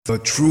The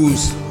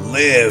truth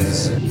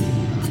lives.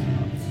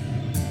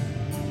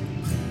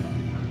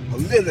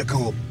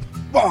 Political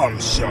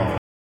bombshell.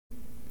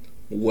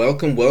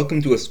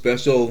 Welcome to a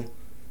special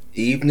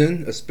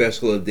evening, a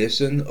special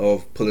edition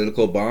of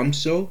Political Bomb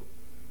Show.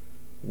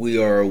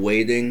 We are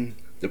awaiting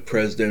the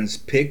president's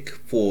pick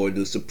for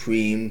the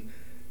Supreme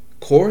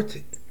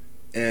Court,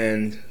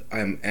 and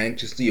I'm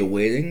anxiously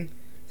awaiting.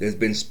 There's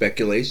been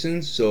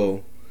speculation,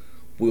 so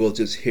we will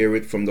just hear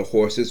it from the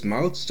horse's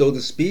mouth, so to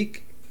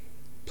speak.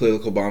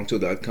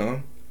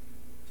 PoliticalBombShow.com.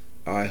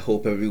 I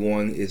hope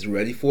everyone is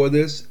ready for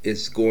this.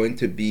 It's going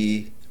to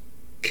be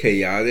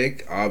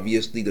chaotic.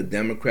 Obviously, the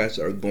Democrats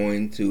are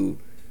going to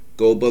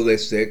go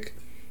ballistic,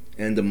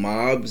 and the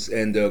mobs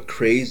and the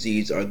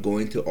crazies are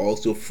going to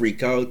also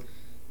freak out.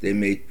 They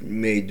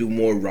may do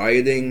more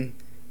rioting,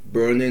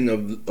 burning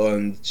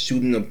of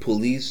shooting of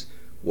police,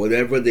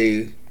 whatever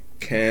they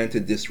can to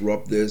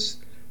disrupt this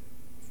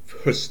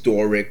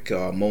historic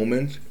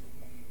moment,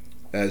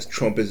 as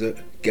Trump is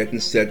getting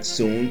set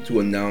soon to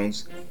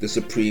announce the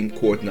Supreme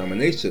Court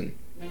nomination.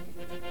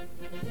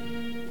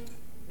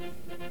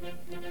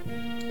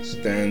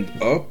 Stand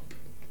up.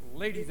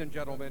 Ladies and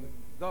gentlemen,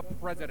 the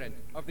President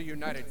of the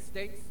United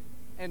States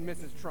and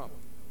Mrs. Trump,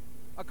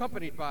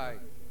 accompanied by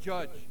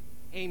Judge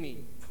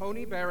Amy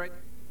Coney Barrett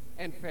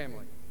and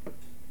family.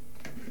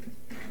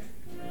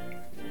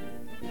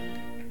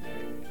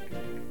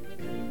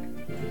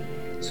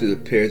 So it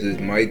appears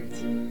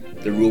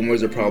the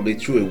rumors are probably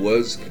true. It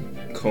was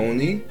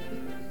Coney.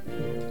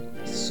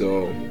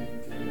 So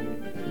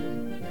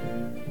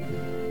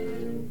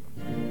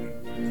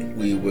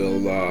we will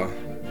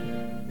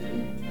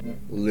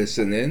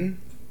listen in.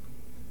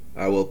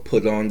 I will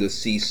put on the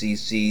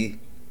CCC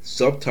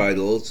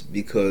subtitles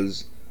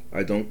because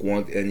I don't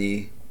want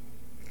any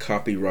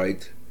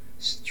copyright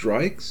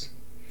strikes.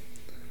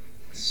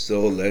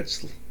 So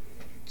let's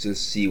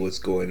just see what's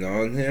going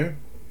on here.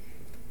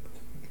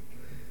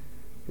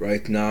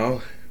 Right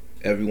now,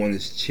 everyone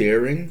is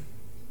cheering.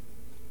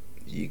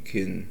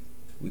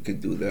 We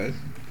can do that.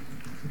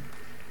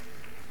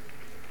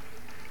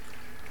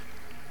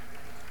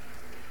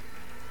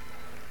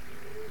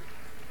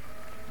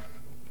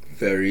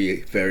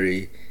 Very,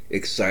 very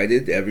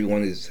excited.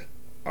 Everyone is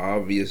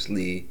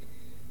obviously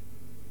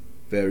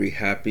very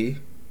happy,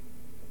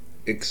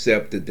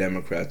 except the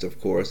Democrats, of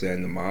course,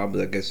 and the mob,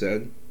 like I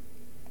said.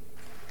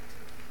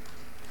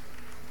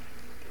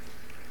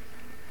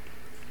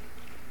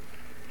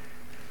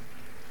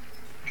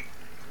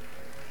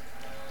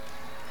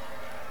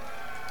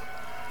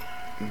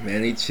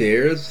 Many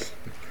cheers.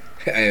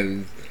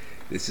 And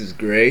this is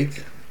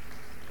great.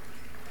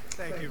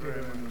 Thank you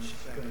very much.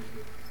 Thank you.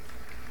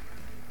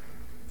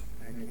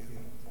 Thank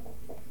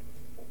you.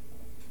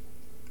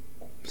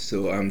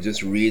 So I'm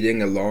just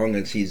reading along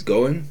as he's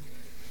going.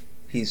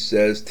 He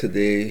says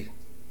today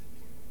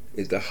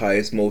is the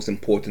highest, most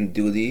important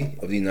duty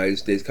of the United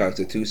States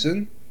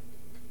Constitution.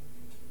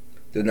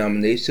 The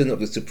nomination of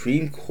the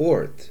Supreme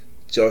Court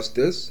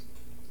Justice.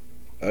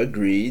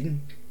 Agreed.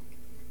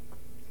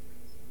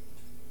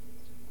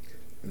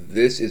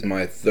 This is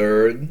my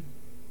third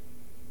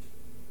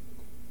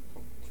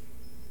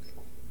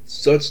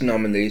such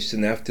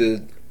nomination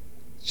after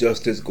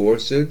Justice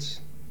Gorsuch,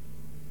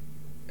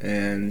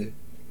 and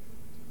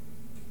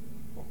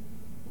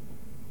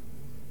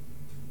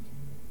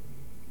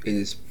it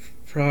is a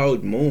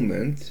proud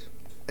moment.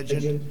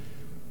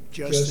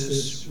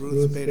 Justice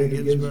Ruth Bader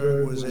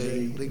Ginsburg was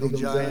a legal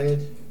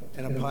giant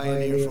and a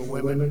pioneer for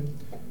women.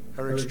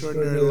 Her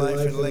extraordinary life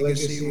and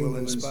legacy will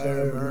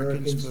inspire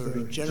Americans for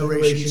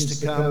generations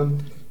to come.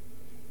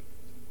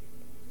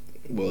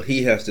 Well,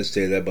 he has to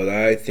say that, but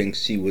I think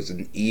she was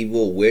an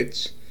evil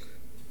witch,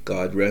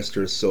 God rest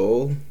her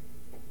soul.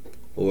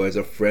 Or as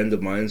a friend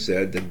of mine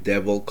said, the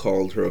devil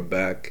called her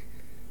back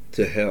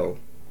to hell.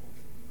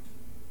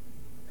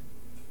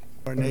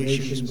 Our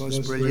nation's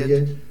most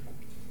brilliant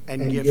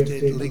and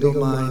gifted legal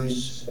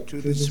minds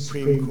to the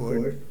Supreme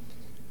Court.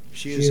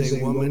 She is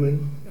a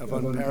woman of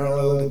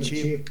unparalleled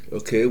achievement.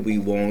 Okay, we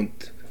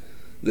won't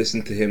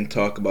listen to him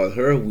talk about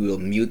her. We will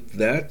mute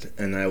that,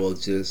 and I will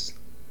just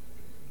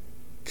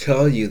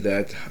tell you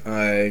that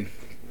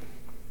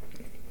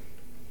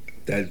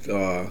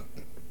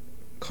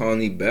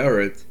Coney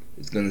Barrett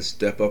is going to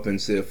step up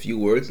and say a few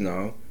words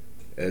now,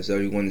 as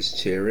everyone is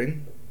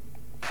cheering.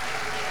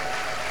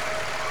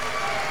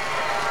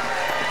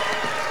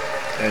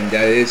 And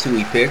that is who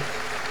he picked.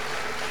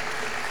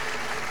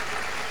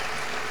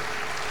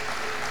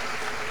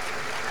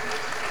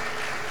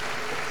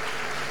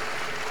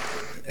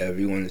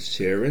 Everyone is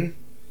cheering.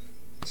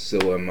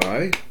 So am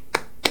I.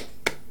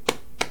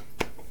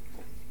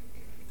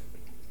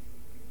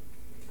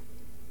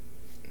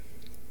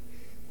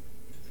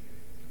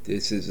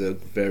 This is a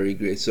very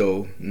great.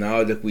 So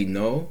now that we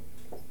know,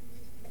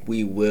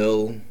 we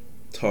will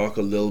talk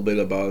a little bit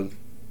about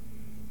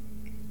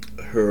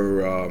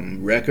her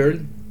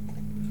record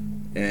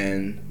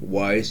and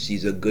why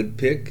she's a good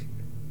pick.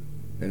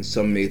 And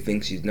some may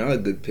think she's not a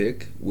good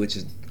pick, which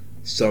is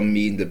some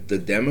mean the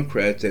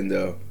Democrats and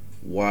the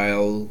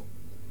wild,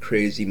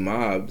 crazy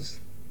mobs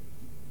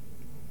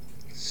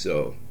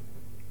So,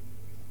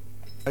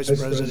 Vice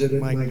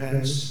President Mike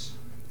Pence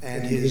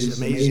and his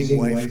amazing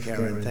wife,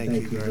 Karen. Thank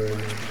you very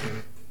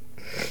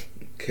much.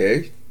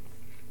 okay.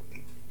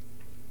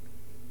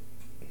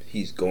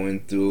 He's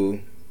going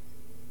through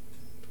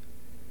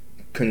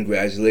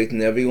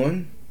congratulating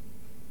everyone.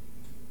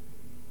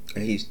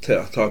 And he's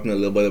talking a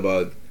little bit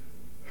about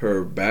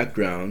her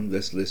background.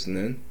 Let's listen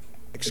in.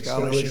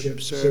 Scholarship,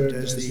 served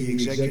as the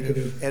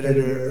executive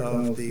editor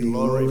of the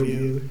Law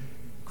Review,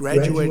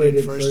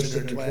 graduated first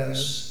in her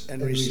class,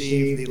 and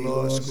received the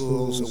Law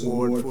School's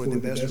award for the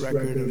best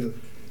record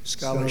of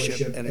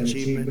scholarship and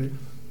achievement.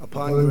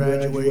 Upon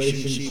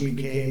graduation, she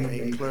became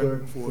a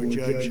clerk for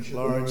Judge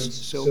Lawrence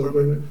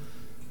Silberman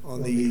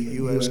on the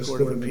U.S.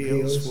 Court of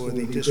Appeals for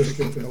the District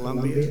of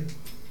Columbia.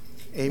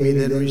 Amy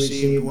then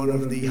received one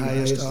of the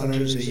highest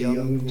honors a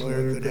young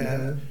lawyer could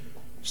have,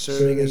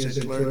 serving as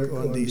a clerk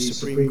on the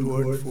Supreme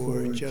Court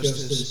for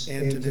Justice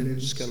Antonin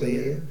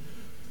Scalia.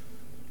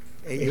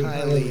 A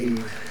highly...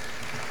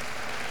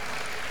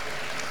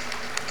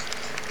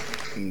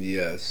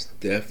 Yes,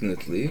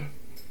 definitely.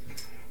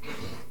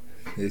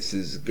 This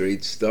is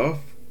great stuff.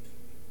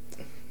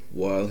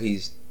 While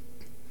he's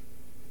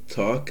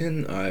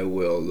talking, I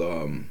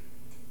will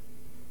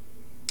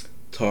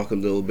talk a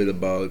little bit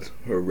about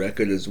her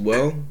record as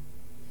well.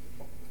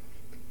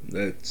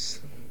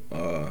 Let's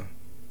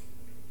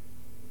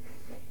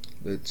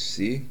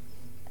see.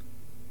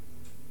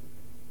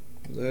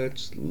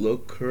 Let's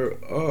look her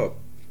up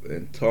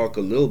and talk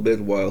a little bit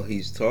while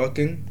he's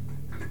talking.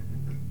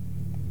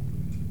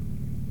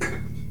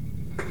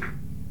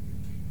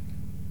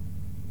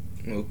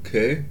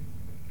 Okay.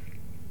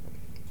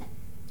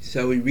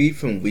 Shall we read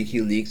from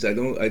WikiLeaks?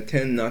 I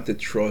tend not to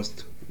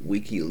trust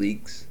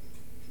WikiLeaks.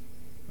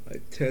 I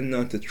tend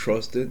not to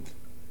trust it,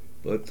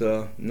 but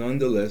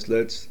nonetheless,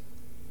 let's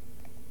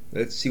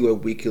see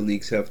what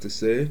WikiLeaks have to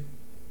say.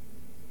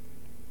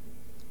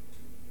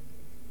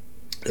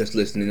 Let's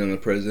listen in on the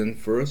president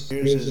first.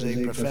 Years as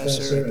a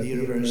professor at the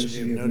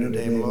University of Notre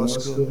Dame Law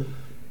School,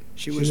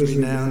 she was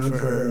renowned for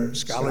her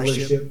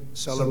scholarship,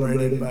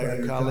 celebrated by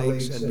her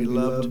colleagues and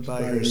beloved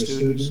by her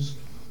students.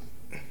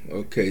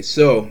 Okay,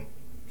 so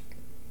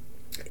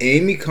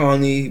Amy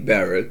Coney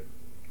Barrett,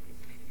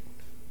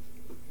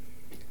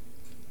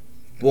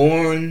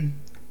 born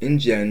in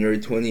January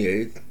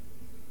 28th,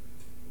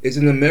 is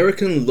an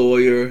American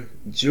lawyer,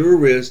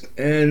 jurist,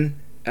 and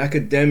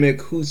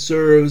academic who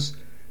serves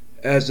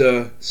as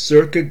a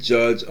circuit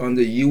judge on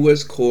the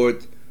U.S.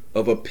 Court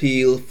of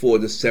Appeal for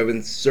the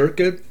Seventh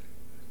Circuit.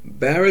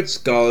 Barrett's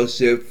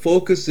scholarship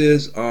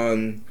focuses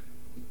on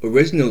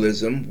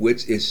originalism,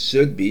 which it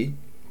should be.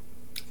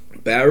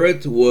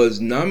 Barrett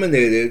was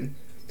nominated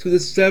to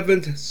the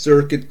Seventh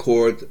Circuit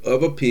Court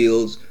of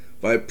Appeals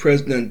by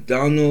President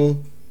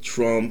Donald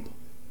Trump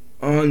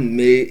on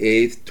May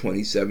 8,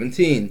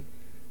 2017,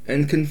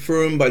 and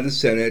confirmed by the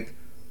Senate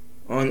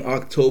on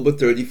October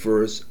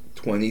 31,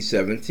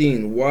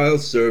 2017. While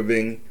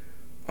serving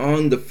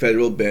on the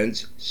federal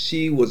bench,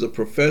 she was a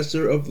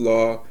professor of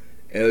law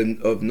and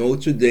of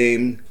Notre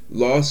Dame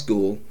Law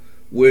School,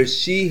 where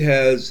she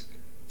has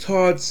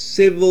taught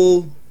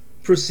civil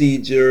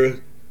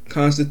procedure,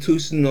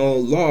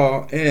 constitutional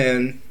law,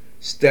 and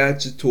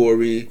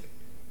statutory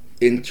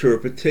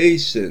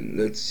interpretation.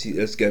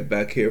 Let's get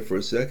back here for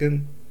a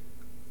second.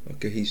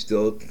 Okay, he's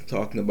still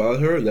talking about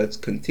her. Let's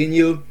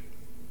continue.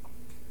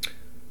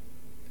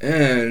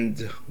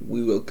 And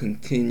we will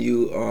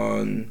continue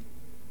on.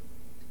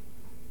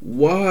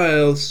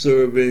 While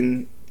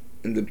serving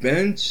in the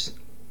bench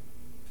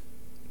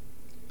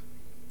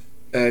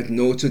at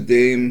Notre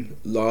Dame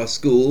Law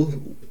School,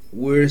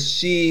 where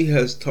she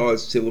has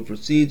taught civil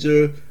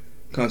procedure,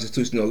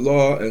 constitutional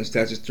law, and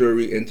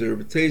statutory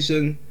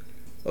interpretation,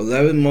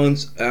 11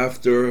 months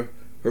after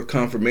her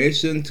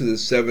confirmation to the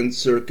Seventh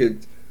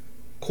Circuit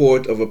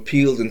Court of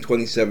Appeals in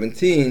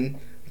 2017,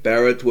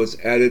 Barrett was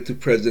added to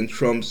President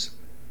Trump's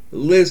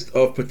list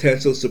of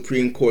potential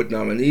Supreme Court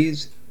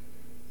nominees.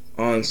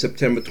 On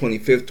September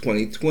 25,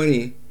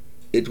 2020,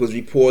 it was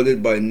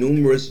reported by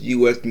numerous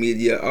U.S.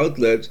 media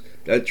outlets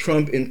that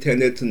Trump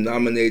intended to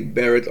nominate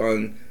Barrett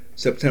on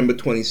September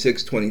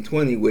 26,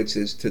 2020, which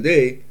is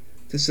today,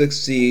 to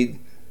succeed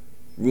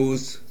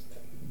Ruth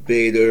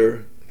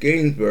Bader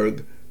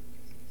Ginsburg.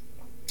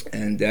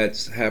 And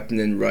that's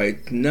happening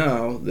right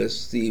now. Let's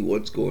see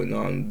what's going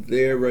on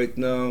there right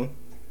now.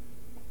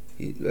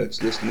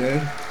 Let's listen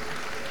in.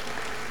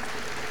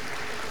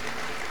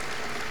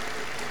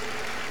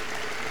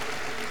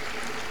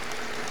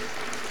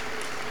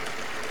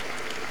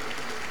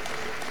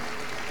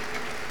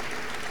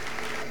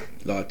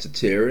 Lots of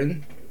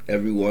cheering.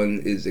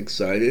 Everyone is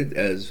excited,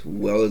 as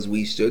well as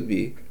we should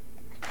be.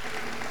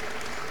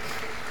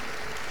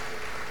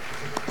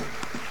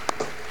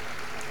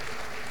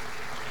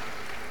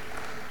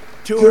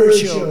 To her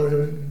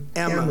children,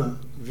 Emma,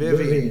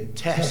 Vivian,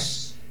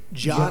 Tess,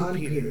 John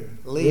Peter,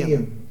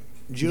 Liam,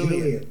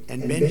 Juliet,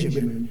 and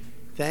Benjamin,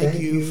 thank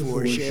you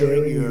for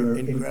sharing your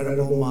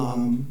incredible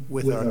mom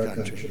with our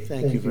country.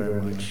 Thank you very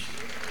much.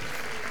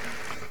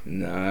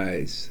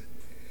 Nice.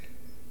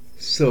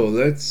 So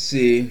let's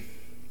see.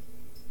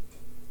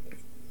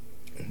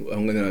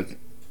 I'm gonna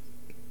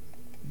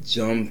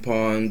jump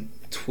on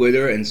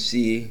Twitter and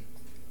see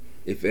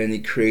if any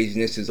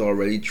craziness is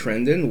already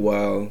trending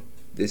while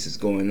this is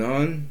going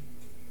on.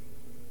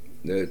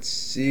 Let's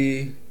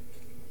see.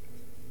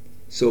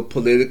 So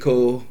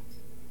Politico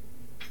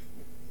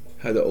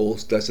had an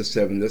old, that's a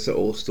 7, that's an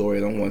old story.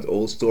 I don't want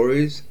old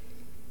stories.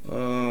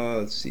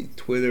 Let's see,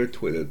 Twitter.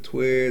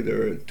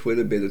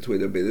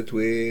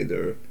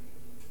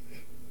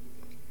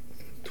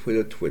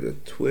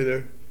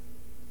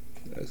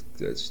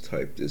 Let's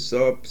type this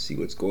up, see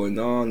what's going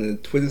on in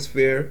the Twitter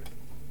sphere.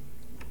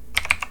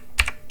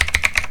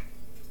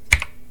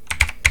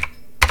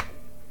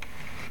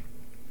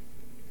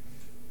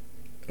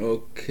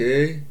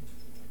 Okay.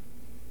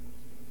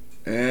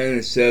 And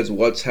it says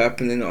what's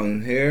happening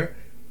on here.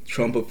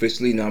 Trump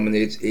officially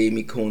nominates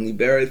Amy Coney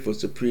Barrett for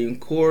Supreme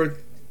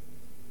Court.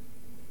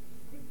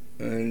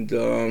 And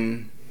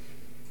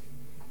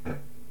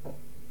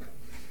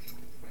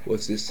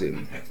what's this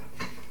in?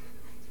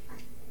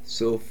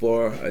 So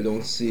far I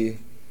don't see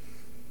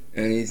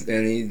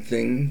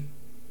anything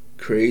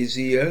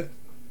crazy yet.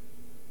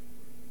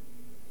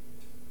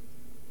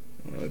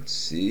 Let's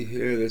see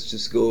here, let's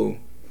just go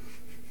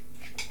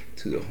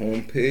to the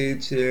home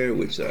page here,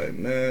 which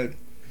I'm at.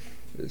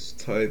 Let's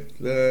type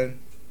that.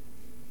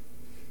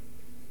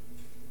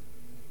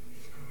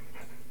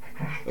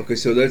 Okay,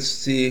 so let's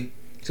see.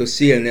 So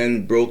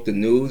CNN broke the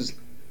news.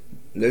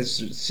 Let's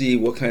see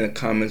what kind of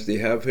comments they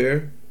have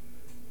here.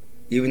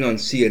 Even on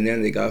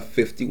CNN, they got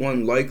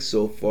 51 likes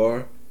so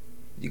far.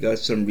 You got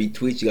some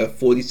retweets. You got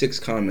 46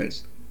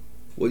 comments.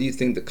 What do you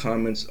think the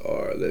comments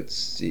are? Let's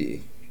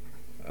see.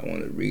 I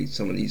want to read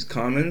some of these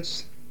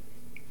comments.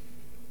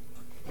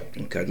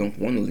 Okay, I don't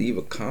want to leave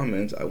a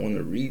comment. I want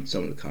to read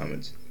some of the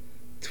comments.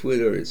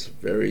 Twitter is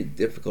very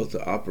difficult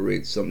to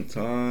operate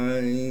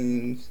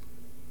sometimes.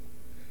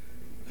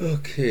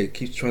 Okay, it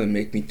keeps trying to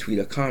make me tweet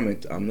a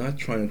comment. I'm not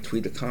trying to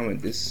tweet a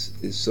comment. This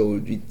is so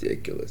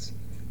ridiculous.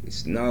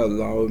 It's not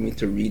allowing me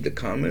to read the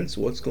comments.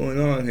 What's going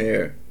on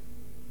here?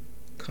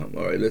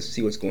 Alright, let's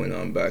see what's going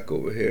on back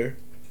over here.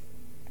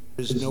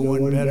 There's no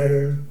one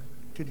better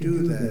to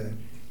do that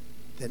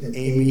than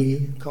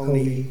Amy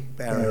Coney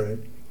Barrett.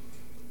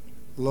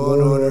 Law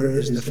and order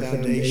is the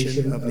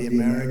foundation of the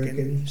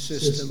American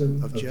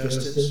system of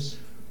justice.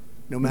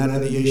 No matter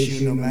the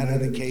issue, no matter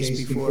the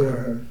case before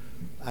her,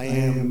 I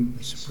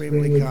am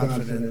supremely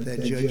confident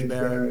that Judge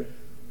Barrett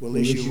will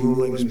issue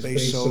rulings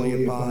based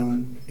solely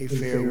upon a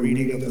fair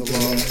reading of the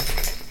law.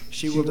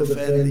 She will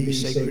defend the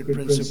sacred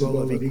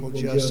principle of equal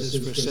justice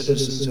for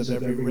citizens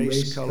of every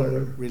race,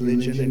 color,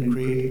 religion, and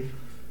creed.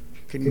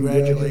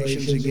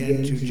 Congratulations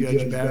again to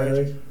Judge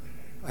Barrett.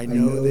 I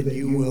know that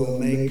you will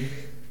make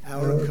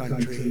our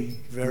country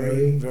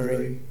very,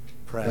 very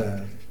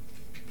proud.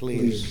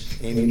 Please,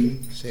 Amy,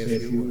 say a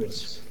few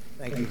words.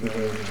 Thank you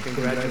very much.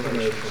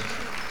 Congratulations.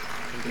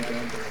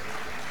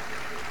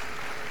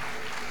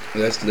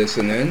 Let's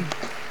listen in.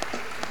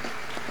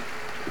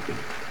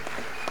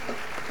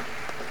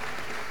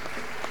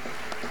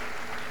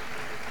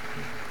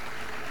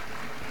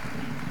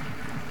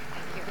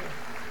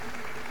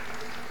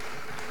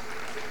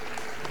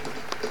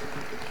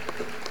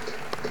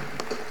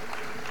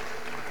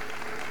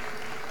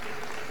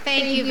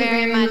 Thank you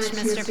very much,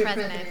 Mr.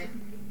 President.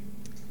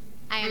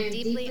 I am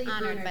deeply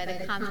honored by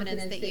the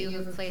confidence that you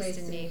have placed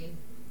in me.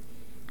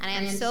 And I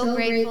am so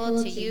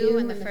grateful to you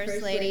and the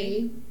First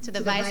Lady, to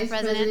the Vice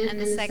President and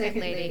the Second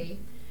Lady,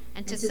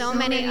 and to so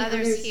many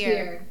others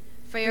here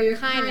for your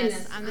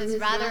kindness on this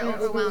rather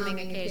overwhelming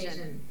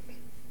occasion.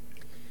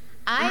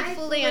 I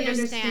fully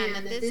understand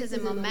that this is a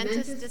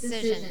momentous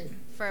decision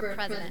for a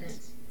president.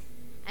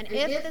 And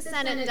if the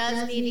Senate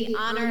does me the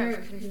honor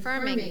of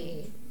confirming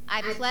me,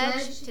 I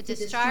pledge to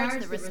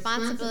discharge the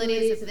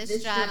responsibilities of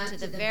this job to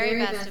the very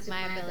best of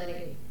my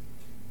ability.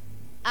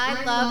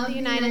 I love the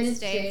United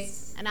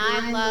States, and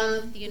I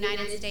love the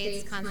United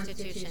States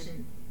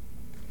Constitution.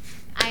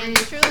 I am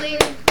truly...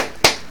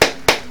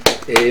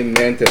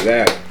 Amen to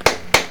that.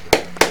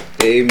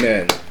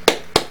 Amen.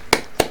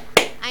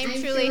 I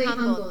am truly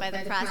humbled by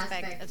the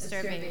prospect of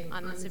serving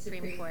on the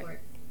Supreme Court.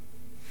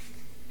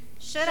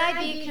 Should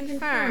I be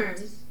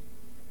confirmed,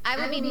 I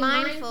will be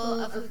mindful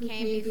of who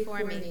came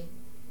before me.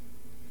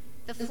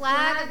 The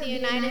flag of the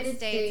United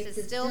States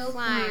is still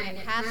flying at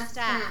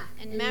half-staff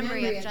in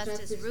memory of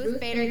Justice Ruth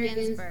Bader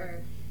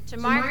Ginsburg to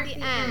mark the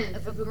end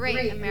of a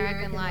great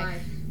American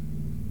life.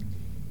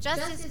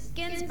 Justice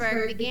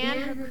Ginsburg began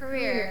her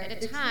career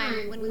at a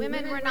time when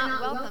women were not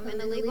welcome in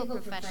the legal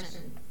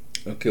profession.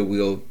 Okay,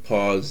 we'll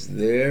pause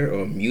there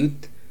or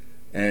mute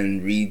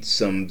and read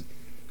some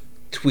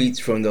tweets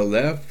from the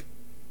left.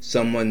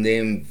 Someone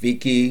named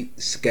Vicky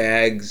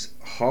Skaggs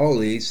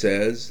Hawley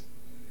says,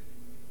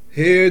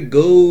 "Here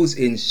goes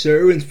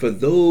insurance for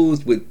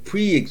those with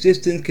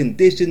pre-existing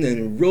condition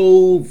and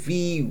Roe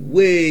v.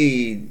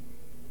 Wade."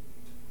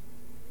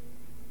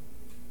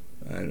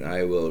 And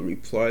I will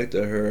reply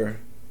to her.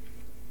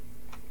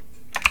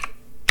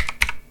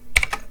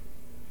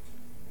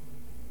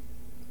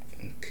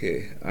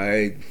 Okay,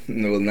 I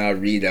will not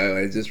read that.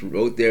 I just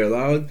wrote there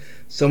aloud.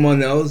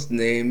 Someone else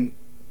named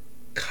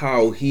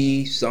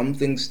Cowhee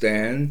something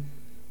Stan.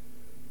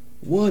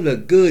 What a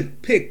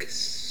good pick.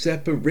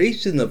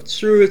 Separation of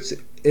church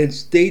and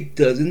state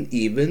doesn't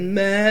even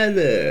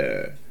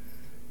matter.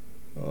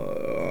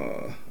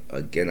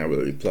 Again, I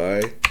will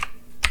reply.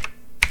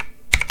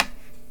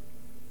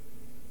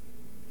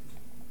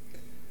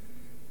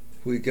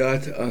 We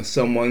got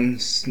someone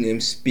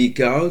named Speak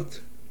Out.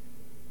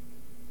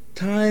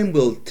 Time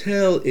will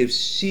tell if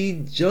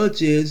she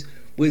judges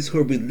with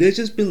her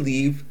religious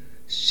belief.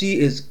 She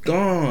is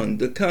gone.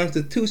 The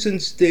Constitution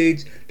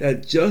states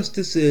that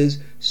justices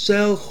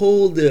shall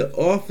hold their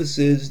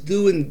offices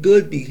doing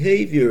good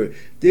behavior.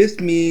 This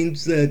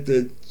means that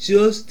the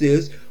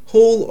justice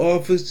hold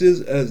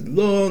offices as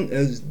long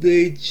as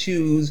they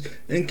choose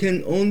and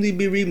can only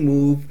be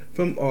removed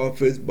from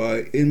office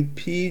by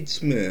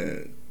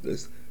impeachment.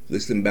 Let's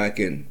listen back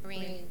in.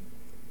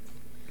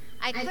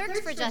 I clerked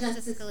for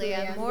Justice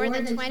Scalia more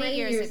than 20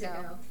 years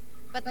ago,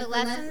 but the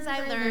lessons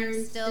I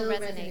learned still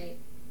resonate.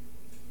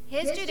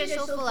 His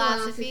judicial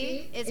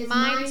philosophy is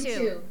mine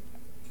too.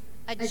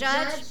 A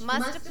judge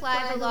must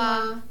apply the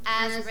law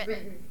as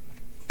written.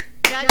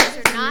 Judges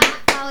are not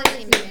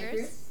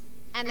policymakers,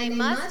 and they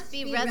must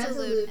be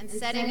resolute in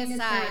setting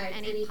aside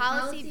any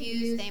policy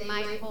views they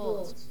might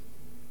hold.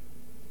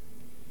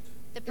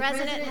 The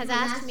President has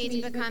asked me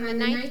to become the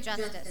 9th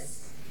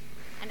Justice,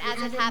 and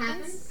as it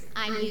happens,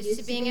 I'm used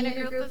to being in a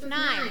group of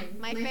 9,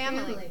 my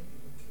family.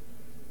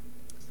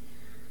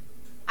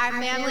 Our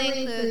family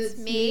includes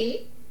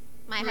me,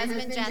 my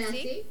husband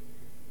Jesse,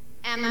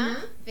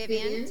 Emma,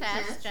 Vivian,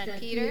 Tess, John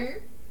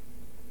Peter,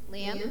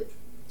 Liam,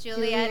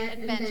 Juliet,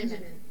 and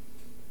Benjamin.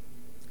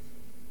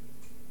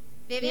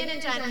 Vivian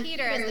and John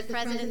Peter, as the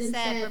President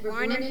said, were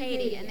born in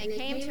Haiti, and they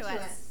came to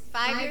us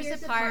 5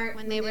 years apart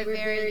when they were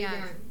very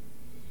young.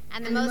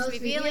 And the most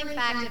revealing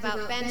fact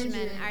about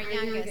Benjamin, our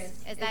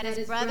youngest, is that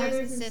his brothers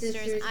and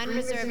sisters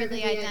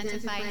unreservedly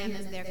identify him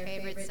as their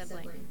favorite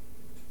sibling.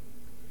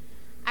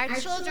 Our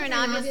children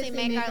obviously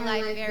make our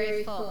life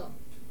very full.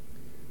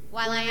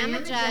 While I am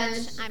a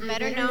judge, I'm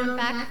better known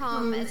back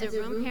home as a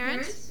room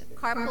parent,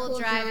 carpool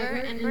driver,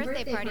 and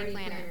birthday party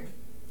planner.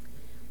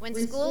 When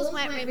schools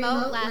went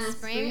remote last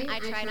spring, I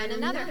tried on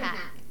another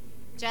hat.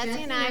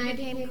 Jesse and I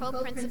became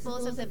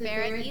co-principals of the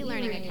Barrett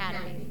e-Learning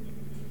Academy.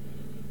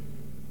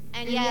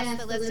 And yes,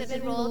 the list of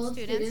enrolled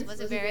students was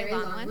a very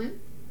long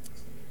one.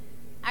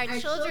 Our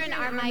children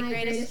are my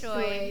greatest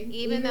joy,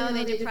 even though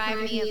they deprive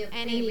me of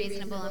any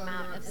reasonable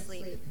amount of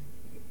sleep.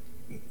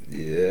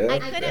 Yeah, I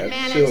couldn't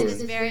manage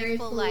this very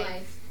full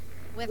life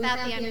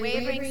without the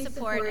unwavering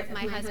support of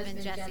my husband,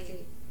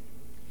 Jesse.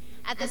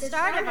 At the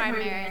start of our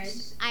marriage,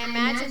 I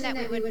imagined that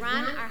we would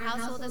run our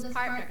household as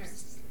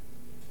partners.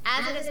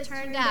 As it has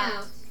turned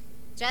out,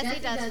 Jesse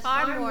does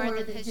far more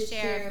than his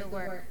share of the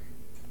work.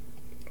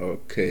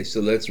 Okay,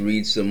 so let's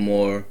read some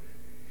more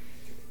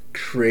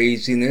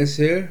craziness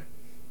here.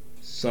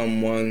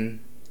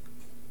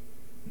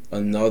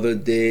 Another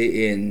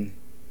day in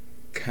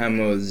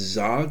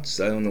Kamazats,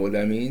 I don't know what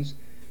that means.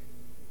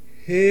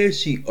 Here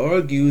she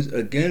argues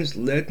against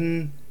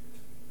letting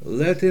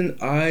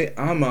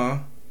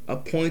Ama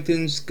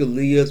appointing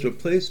Scalia's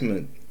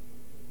replacement.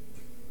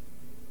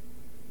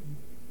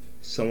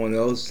 Someone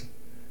else,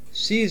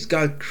 she's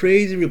got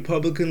crazy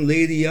Republican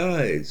lady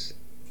eyes.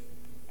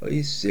 Are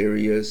you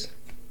serious?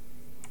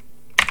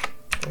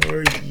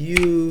 Are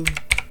you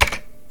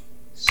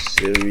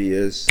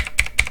serious?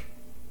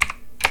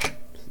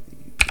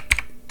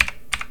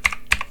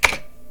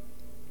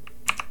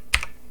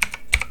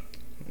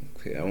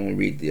 Okay, I won't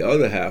read the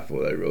other half of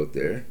what I wrote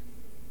there.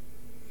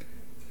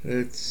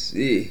 Let's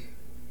see.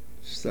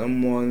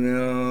 Someone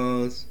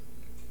else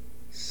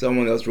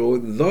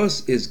wrote,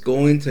 thus is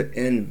going to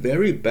end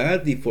very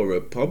badly for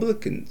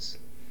Republicans.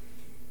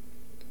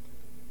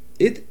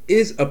 It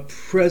is a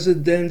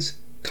president's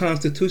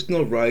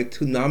constitutional right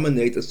to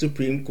nominate a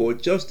Supreme Court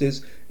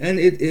justice, and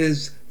it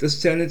is the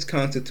Senate's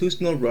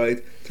constitutional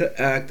right to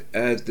act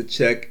as the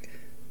check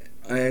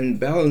and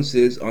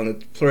balances on the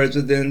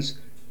president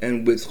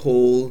and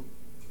withhold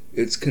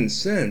its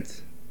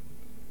consent.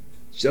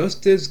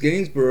 Justice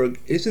Ginsburg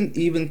isn't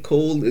even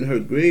cold in her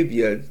grave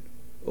yet.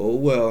 Oh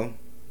well.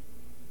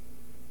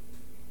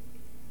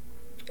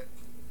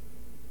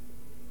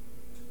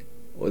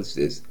 What's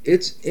this?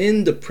 It's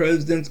in the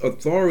president's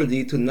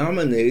authority to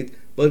nominate,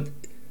 but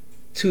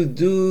to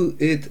do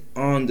it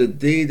on the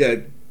day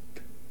that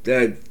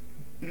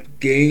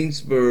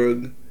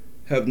Ginsburg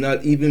have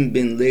not even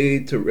been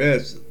laid to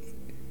rest,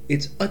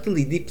 it's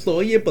utterly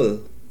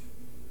deplorable.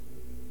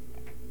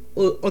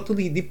 Oh,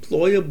 utterly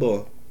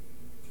deplorable.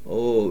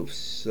 Oh,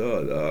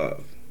 shut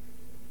up.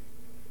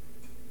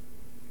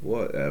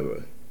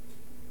 Whatever.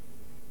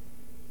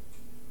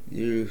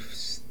 You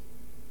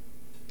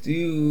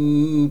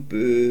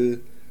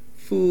stupid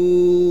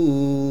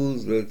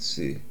fools. Let's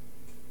see.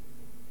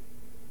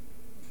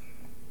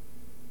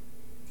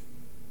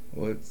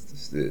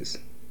 What's this?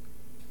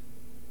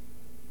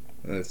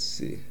 Let's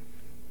see.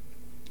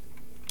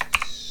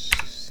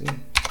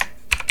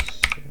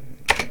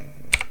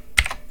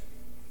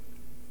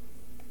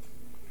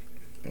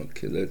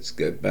 Okay, let's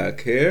get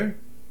back here.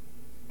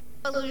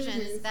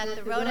 Illusions that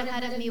the road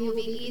ahead of me will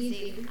be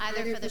easy,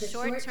 either for the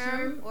short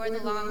term or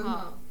the long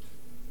haul.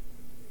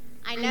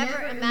 I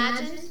never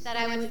imagined that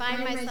I would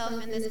find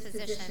myself in this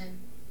position.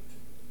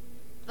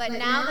 But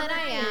now that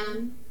I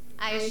am,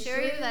 I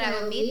assure you that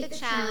I will meet the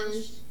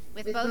challenge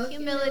with both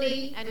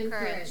humility and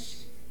courage.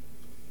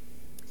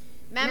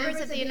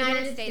 Members of the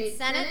United States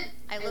Senate,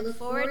 I look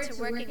forward to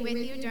working with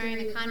you during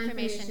the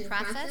confirmation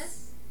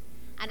process,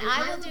 and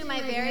I will do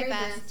my very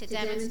best to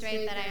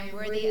demonstrate that I am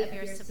worthy of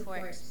your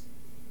support.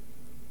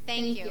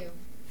 Thank you.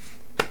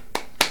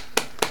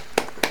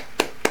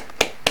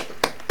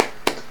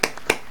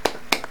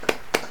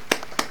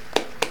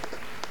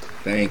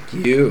 Thank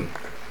you.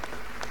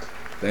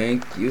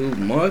 Thank you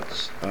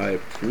much. I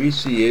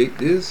appreciate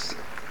this.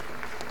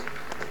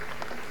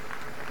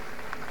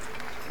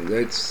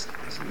 Let's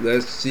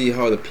see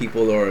how the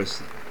people are.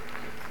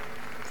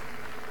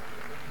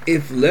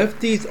 If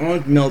lefties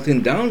aren't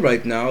melting down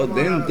right now,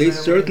 then they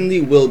certainly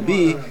will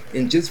be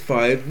in just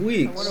 5 I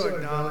weeks. want to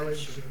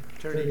acknowledge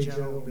Attorney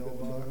General Bill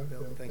Barr.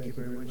 Bill, thank you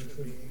very much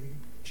for being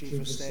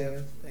Chief of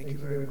Staff. Thank you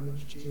very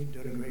much, Chief.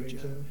 You're doing a great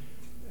job.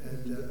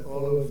 And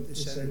all of the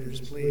senators,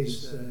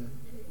 please,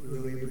 we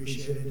really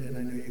appreciate it. And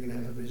I know you're going to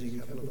have a busy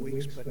couple of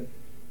weeks, but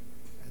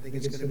I think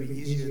it's going to be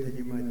easier than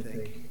you might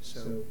think.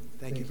 So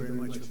thank you very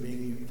much for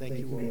being here. Thank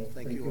you all.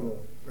 Thank you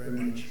all very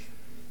much.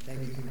 Thank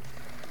you.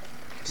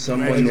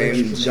 Someone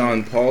named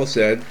John Paul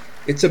said,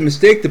 "It's a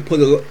mistake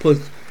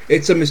to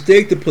it's a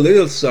mistake to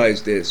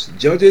politicize this.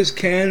 Judges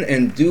can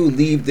and do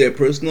leave their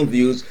personal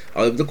views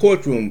out of the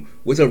courtroom.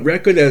 With a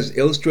record as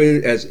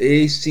illustrated as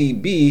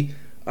ACB,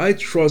 I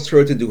trust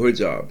her to do her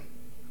job."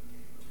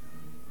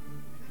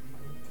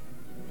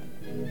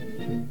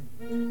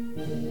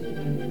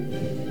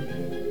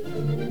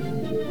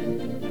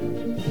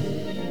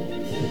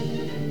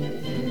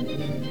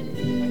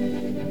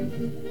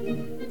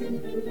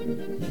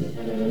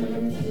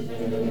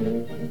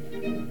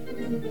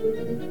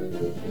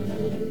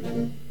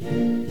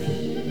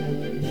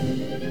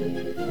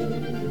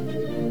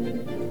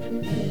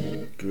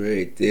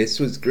 Great. This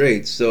was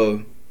great.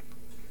 So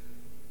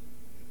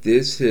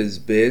this has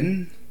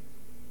been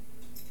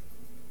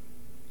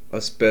a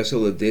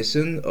special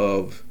edition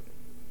of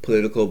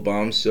Political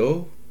Bomb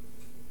Show.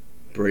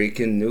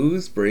 Breaking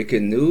news.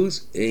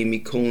 Amy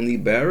Coney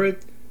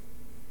Barrett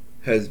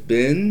has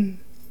been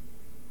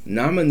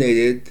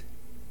nominated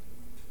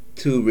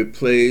to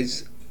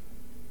replace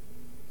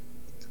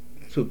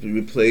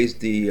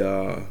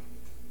the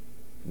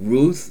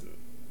Ruth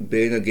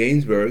Bader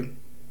Ginsburg.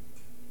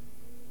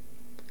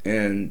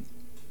 And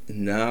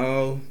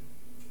now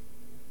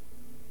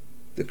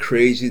the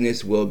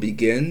craziness will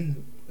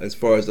begin as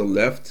far as the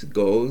left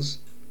goes.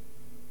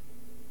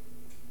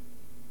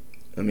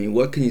 I mean,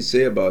 what can you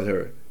say about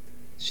her?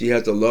 She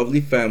has a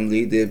lovely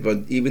family. They've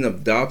even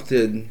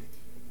adopted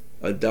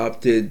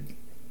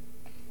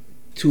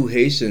 2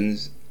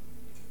 Haitians.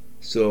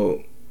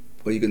 So,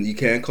 well, you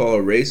can't call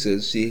her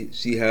racist.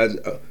 She has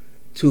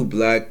 2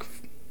 black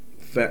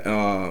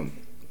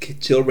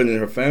children in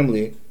her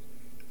family.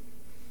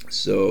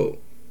 So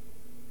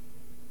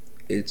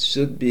it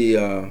should be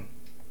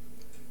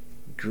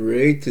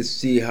great to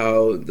see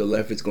how the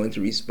left is going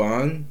to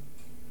respond.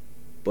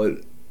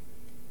 But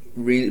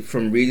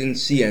from reading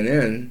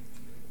CNN,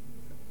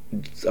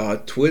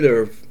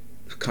 Twitter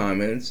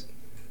comments,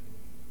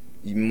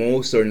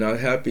 most are not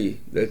happy.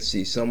 Let's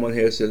see. Someone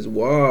here says,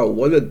 "Wow,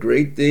 what a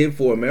great day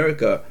for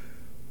America.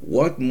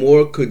 What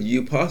more could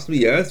you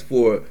possibly ask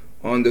for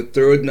on the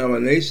 3rd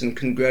nomination?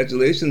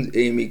 Congratulations,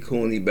 Amy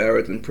Coney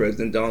Barrett and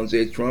President Donald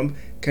J. Trump.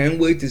 Can't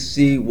wait to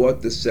see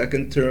what the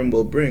 2nd term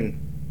will bring."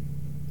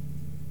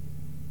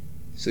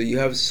 So you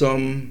have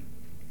some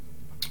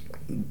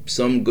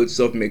good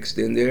stuff mixed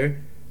in there.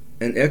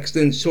 An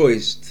excellent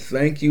choice.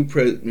 Thank you,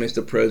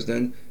 Mr.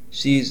 President.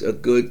 She's as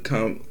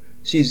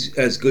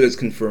good as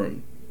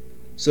confirmed.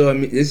 So I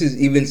mean, this is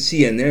even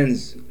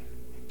CNN's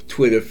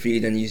Twitter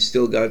feed, and you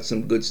still got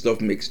some good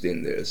stuff mixed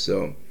in there.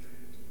 So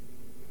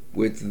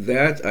with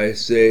that, I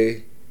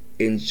say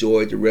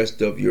enjoy the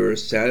rest of your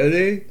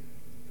Saturday.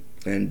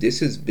 And this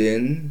has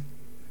been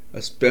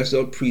a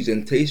special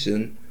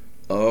presentation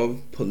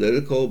of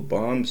Political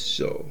Bomb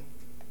Show.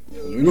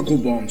 Political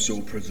Bomb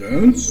Show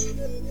presents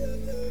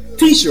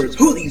T-shirts,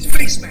 hoodies,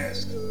 face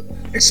masks,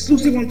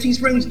 exclusive on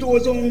Teespring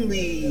stores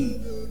only.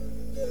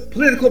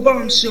 Political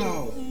Bomb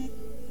Show.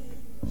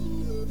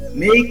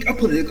 Make a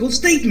political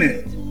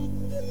statement.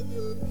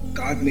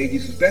 God made you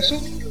special.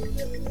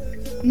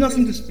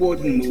 Nothing to spoil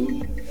the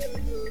mood.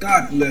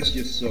 God bless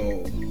your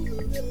soul.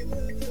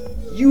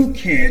 You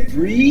can't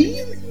breathe.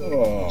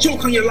 Oh.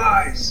 Choke on your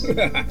lies.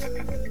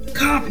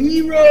 Cop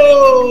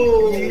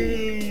hero.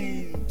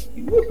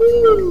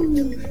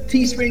 Woohoo!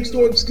 Teespring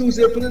store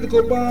exclusive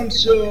Political Bomb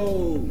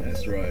Show.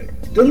 That's right.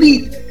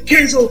 Delete,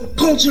 cancel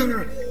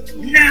culture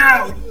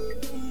now.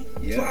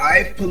 Yes.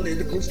 5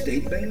 political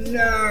statement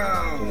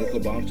now.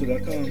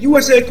 PoliticalBombshell.com.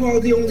 USA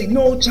quality only,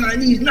 no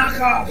Chinese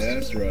knockoffs.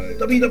 That's right.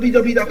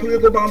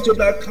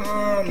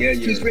 www.politicalbombshell.com. Get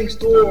yours. Teespring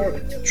store.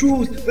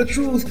 Truth, the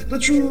truth, the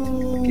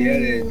truth.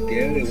 Get it.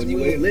 What are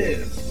you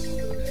waiting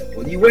for?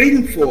 What are you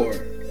waiting for?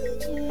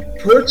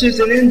 Purchase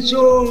and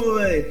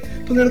enjoy.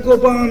 Political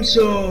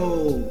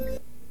Bombshell.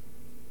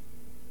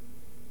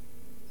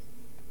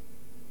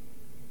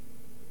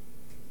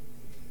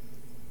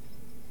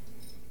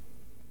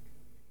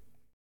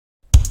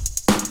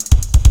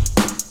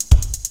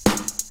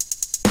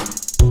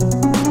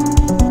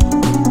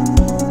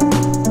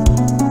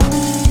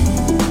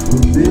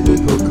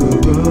 Political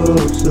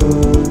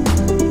corruption,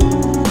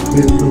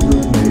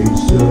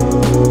 information,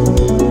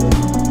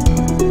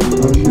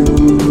 a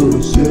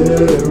new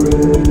sheriff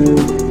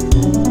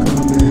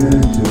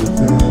coming to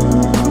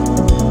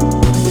town.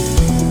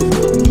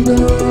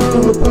 No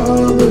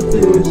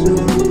politician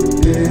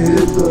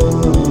is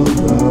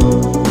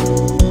allowed.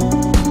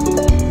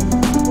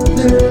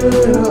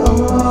 They're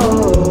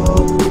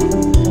all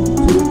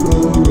to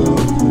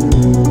corruption.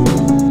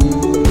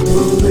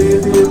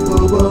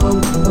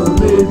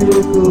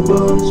 Political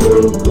bomb, so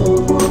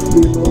come on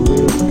people,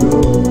 let's go.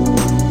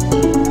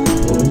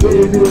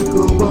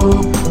 Political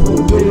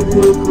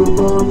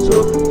bomb, so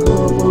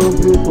come on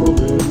people,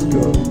 let's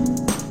go.